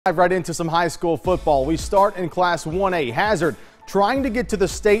Dive right into some high school football. We start in Class 1A. Hazard trying to get to the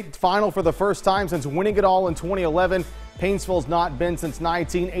state final for the first time since winning it all in 2011. Paintsville's not been since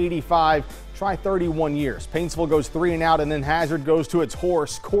 1985. Try 31 years. Paintsville goes 3 and out, and then Hazard goes to its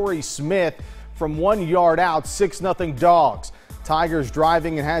horse, Corey Smith, from 1 yard out, 6-0 Dogs. Tigers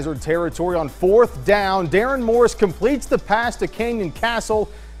driving in Hazard territory on 4th down. Darren Morris completes the pass to Canyon Castle,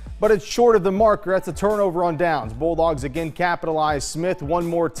 but it's short of the marker. That's a turnover on downs. Bulldogs again capitalize. Smith one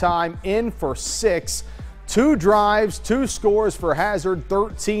more time, in for 6. 2 drives, 2 scores for Hazard,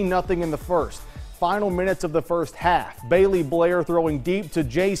 13-0 in the first. Final minutes of the first half. Bailey Blair throwing deep to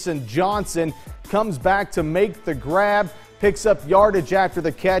Jason Johnson. Comes back to make the grab. Picks up yardage after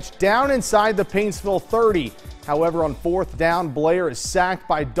the catch. Down inside the Paintsville 30. However, on 4th down, Blair is sacked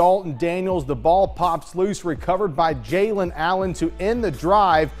by Dalton Daniels. The ball pops loose, recovered by Jalen Allen to end the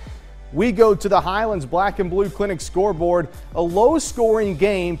drive. We go to the Highlands Black and Blue Clinic scoreboard. A low-scoring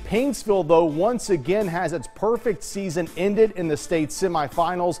game. Paintsville, though, once again has its perfect season ended in the state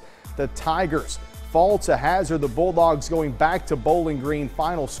semifinals. The Tigers fall to Hazard. The Bulldogs going back to Bowling Green.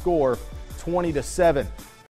 Final score 20-7.